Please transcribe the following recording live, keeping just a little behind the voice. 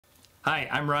Hi,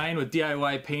 I'm Ryan with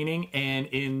DIY Painting, and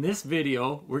in this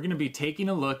video we're going to be taking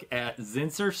a look at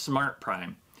Zinsser Smart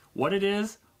Prime. What it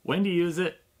is, when to use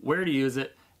it, where to use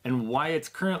it, and why it's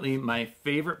currently my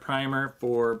favorite primer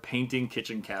for painting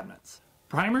kitchen cabinets.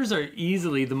 Primers are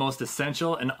easily the most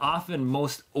essential and often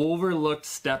most overlooked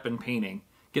step in painting.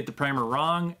 Get the primer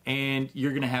wrong and you're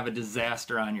going to have a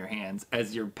disaster on your hands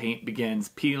as your paint begins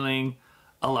peeling,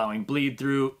 allowing bleed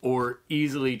through, or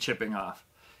easily chipping off.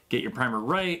 Get your primer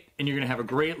right and you're going to have a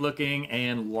great looking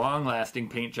and long lasting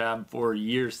paint job for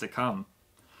years to come.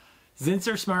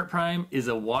 Zinsser Smart Prime is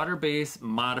a water-based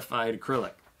modified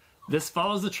acrylic. This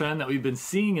follows the trend that we've been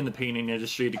seeing in the painting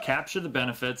industry to capture the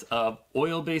benefits of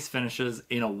oil-based finishes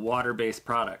in a water-based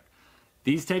product.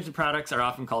 These types of products are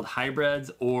often called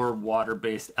hybrids or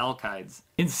water-based alkyds.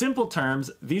 In simple terms,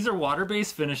 these are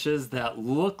water-based finishes that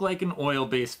look like an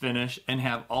oil-based finish and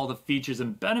have all the features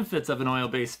and benefits of an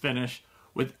oil-based finish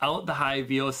without the high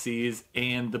VOCs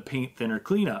and the paint thinner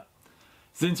cleanup.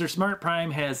 Zinsser Smart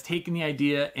Prime has taken the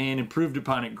idea and improved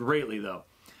upon it greatly though.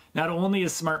 Not only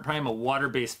is Smart Prime a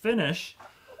water-based finish,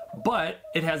 but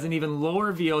it has an even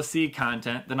lower VOC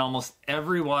content than almost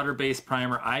every water-based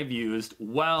primer I've used,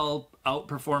 while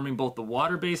outperforming both the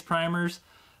water-based primers,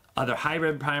 other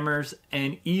hybrid primers,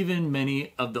 and even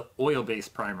many of the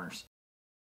oil-based primers.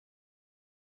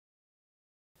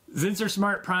 Zinsser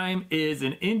Smart Prime is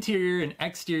an interior and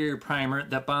exterior primer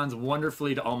that bonds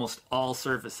wonderfully to almost all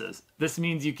surfaces. This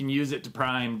means you can use it to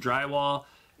prime drywall,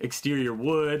 exterior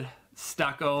wood,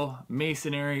 stucco,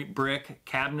 masonry, brick,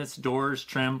 cabinets, doors,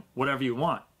 trim, whatever you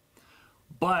want.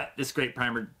 But this great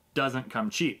primer doesn't come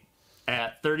cheap.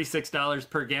 At $36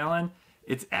 per gallon,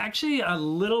 it's actually a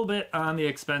little bit on the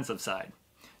expensive side.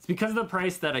 It's because of the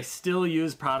price that I still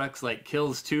use products like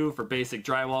Kills 2 for basic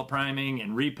drywall priming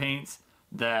and repaints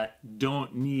that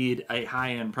don't need a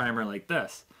high-end primer like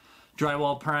this.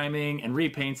 Drywall priming and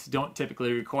repaints don't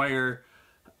typically require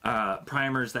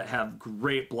primers that have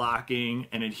great blocking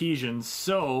and adhesion,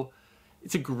 so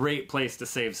it's a great place to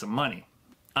save some money.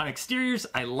 On exteriors,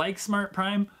 I like Smart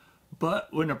Prime, but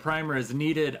when a primer is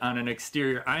needed on an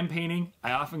exterior I'm painting,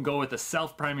 I often go with a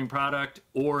self-priming product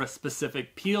or a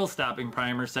specific peel-stopping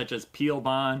primer such as Peel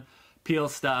Bond, Peel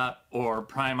Stop, or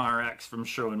Prime RX from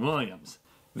Sherwin-Williams.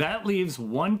 That leaves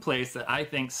one place that I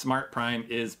think Smart Prime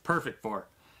is perfect for,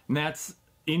 and that's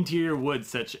interior wood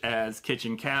such as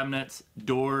kitchen cabinets,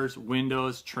 doors,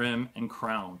 windows, trim, and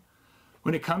crown.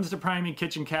 When it comes to priming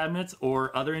kitchen cabinets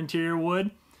or other interior wood,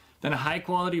 then a high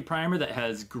quality primer that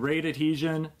has great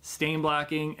adhesion, stain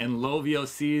blocking, and low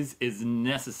VOCs is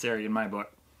necessary in my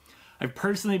book. I've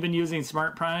personally been using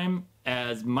Smart Prime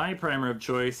as my primer of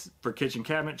choice for kitchen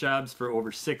cabinet jobs for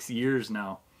over 6 years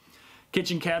now.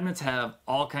 Kitchen cabinets have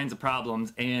all kinds of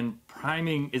problems and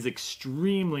priming is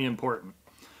extremely important.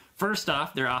 First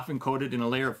off, they're often coated in a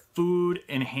layer of food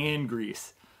and hand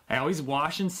grease. I always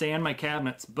wash and sand my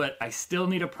cabinets, but I still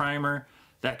need a primer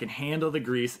that can handle the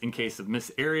grease in case of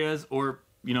missed areas or,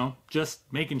 just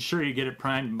making sure you get it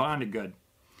primed and bonded good.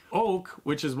 Oak,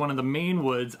 which is one of the main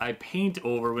woods I paint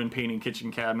over when painting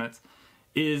kitchen cabinets,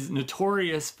 is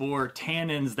notorious for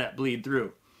tannins that bleed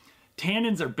through.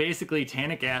 Tannins are basically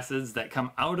tannic acids that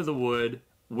come out of the wood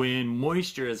when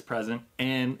moisture is present,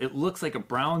 and it looks like a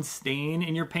brown stain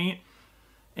in your paint,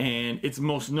 and it's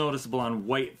most noticeable on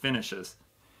white finishes.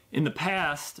 In the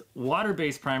past,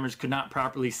 water-based primers could not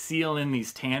properly seal in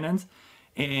these tannins,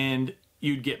 and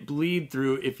you'd get bleed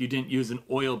through if you didn't use an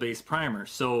oil-based primer.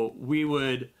 So we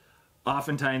would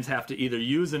oftentimes have to either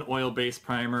use an oil-based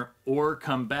primer or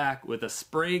come back with a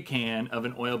spray can of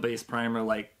an oil-based primer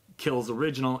like Kills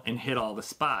Original and hit all the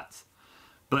spots.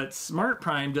 But Smart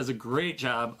Prime does a great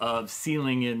job of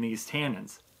sealing in these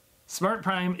tannins. Smart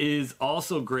Prime is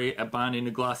also great at bonding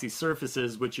to glossy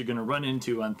surfaces, which you're going to run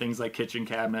into on things like kitchen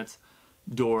cabinets,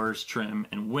 doors, trim,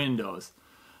 and windows.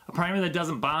 A primer that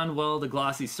doesn't bond well to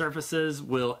glossy surfaces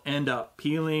will end up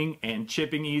peeling and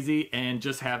chipping easy and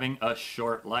just having a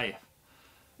short life.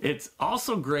 It's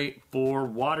also great for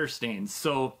water stains.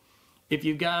 So if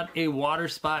you've got a water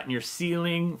spot in your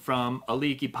ceiling from a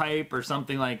leaky pipe or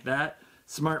something like that,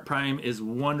 Smart Prime is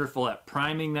wonderful at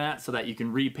priming that so that you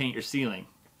can repaint your ceiling.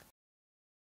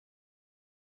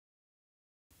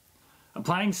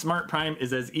 Applying Smart Prime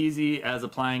is as easy as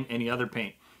applying any other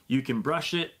paint. You can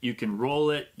brush it, you can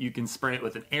roll it, you can spray it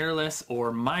with an airless,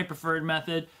 or my preferred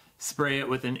method, spray it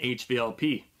with an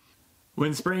HVLP.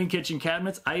 When spraying kitchen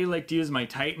cabinets, I like to use my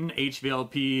Titan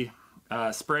HVLP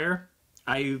sprayer.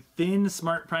 I thin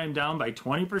Smart Prime down by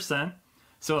 20%.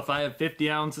 So if I have 50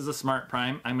 ounces of Smart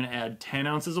Prime, I'm going to add 10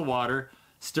 ounces of water,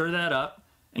 stir that up,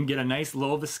 and get a nice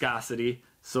low viscosity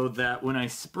so that when I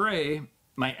spray,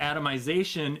 my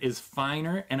atomization is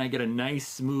finer and I get a nice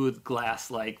smooth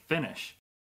glass-like finish.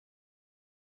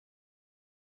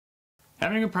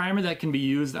 Having a primer that can be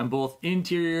used on both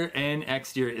interior and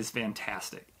exterior is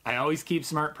fantastic. I always keep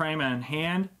Smart Prime on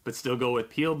hand, but still go with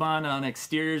Peel Bond on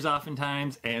exteriors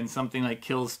oftentimes, and something like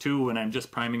Kills 2 when I'm just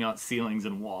priming out ceilings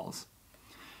and walls.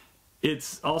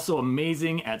 It's also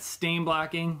amazing at stain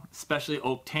blocking, especially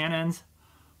oak tannins.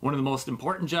 One of the most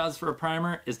important jobs for a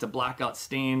primer is to block out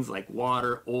stains like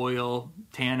water, oil,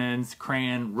 tannins,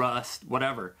 crayon, rust,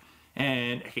 whatever.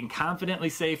 And I can confidently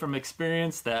say from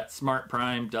experience that Smart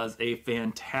Prime does a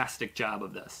fantastic job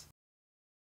of this.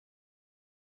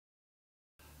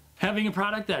 Having a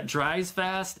product that dries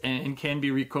fast and can be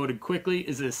recoated quickly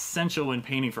is essential when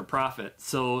painting for profit.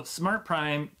 So Smart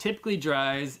Prime typically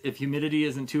dries if humidity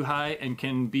isn't too high and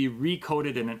can be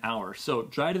recoated in an hour. So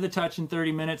dry to the touch in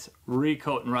 30 minutes,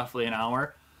 recoat in roughly an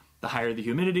hour. The higher the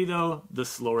humidity though, the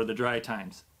slower the dry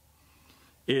times.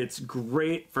 It's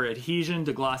great for adhesion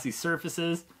to glossy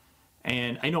surfaces.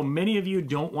 And I know many of you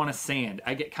don't want to sand.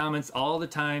 I get comments all the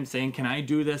time saying, can I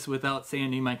do this without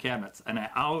sanding my cabinets? And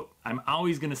I'm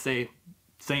always going to say,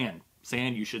 sand,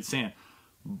 you should sand.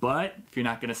 But if you're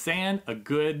not going to sand, a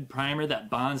good primer that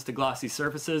bonds to glossy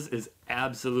surfaces is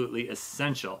absolutely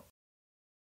essential.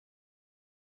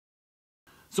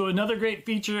 So another great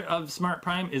feature of Smart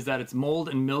Prime is that it's mold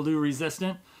and mildew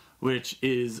resistant, which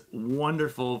is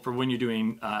wonderful for when you're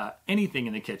doing anything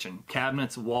in the kitchen,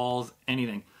 cabinets, walls,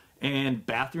 anything. And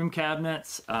bathroom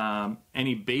cabinets,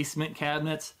 any basement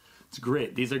cabinets, it's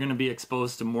great. These are going to be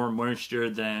exposed to more moisture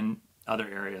than other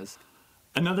areas.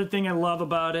 Another thing I love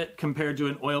about it compared to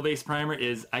an oil-based primer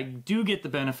is I do get the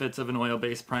benefits of an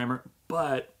oil-based primer,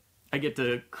 but I get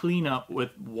to clean up with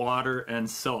water and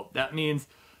soap. That means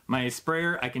my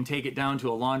sprayer, I can take it down to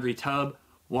a laundry tub,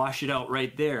 wash it out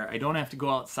right there. I don't have to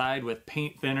go outside with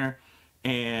paint thinner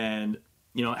and,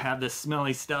 you know, have this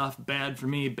smelly stuff, bad for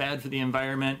me, bad for the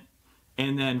environment,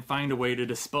 and then find a way to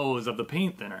dispose of the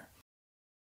paint thinner.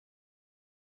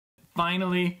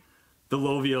 Finally, the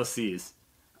low VOCs.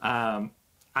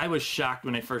 I was shocked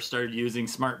when I first started using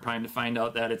Smart Prime to find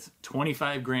out that it's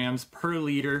 25 grams per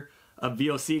liter of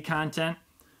VOC content.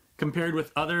 Compared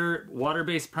with other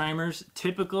water-based primers,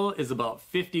 typical is about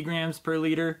 50 grams per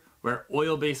liter, where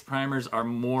oil-based primers are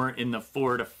more in the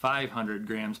 400 to 500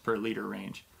 grams per liter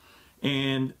range.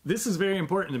 And this is very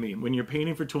important to me. When you're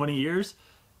painting for 20 years,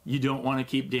 you don't want to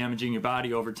keep damaging your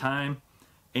body over time.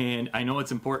 And I know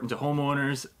it's important to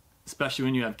homeowners, especially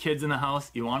when you have kids in the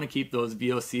house. You want to keep those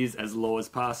VOCs as low as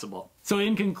possible. So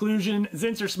in conclusion,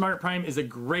 Zinsser Smart Prime is a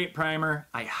great primer.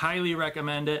 I highly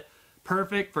recommend it.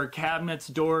 Perfect for cabinets,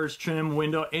 doors, trim,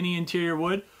 window, any interior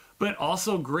wood, but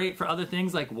also great for other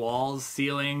things like walls,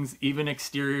 ceilings, even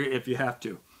exterior if you have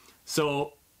to.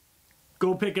 So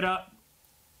go pick it up.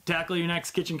 Tackle your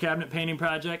next kitchen cabinet painting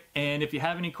project, and if you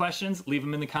have any questions, leave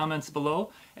them in the comments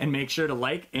below, and make sure to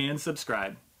like and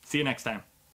subscribe. See you next time.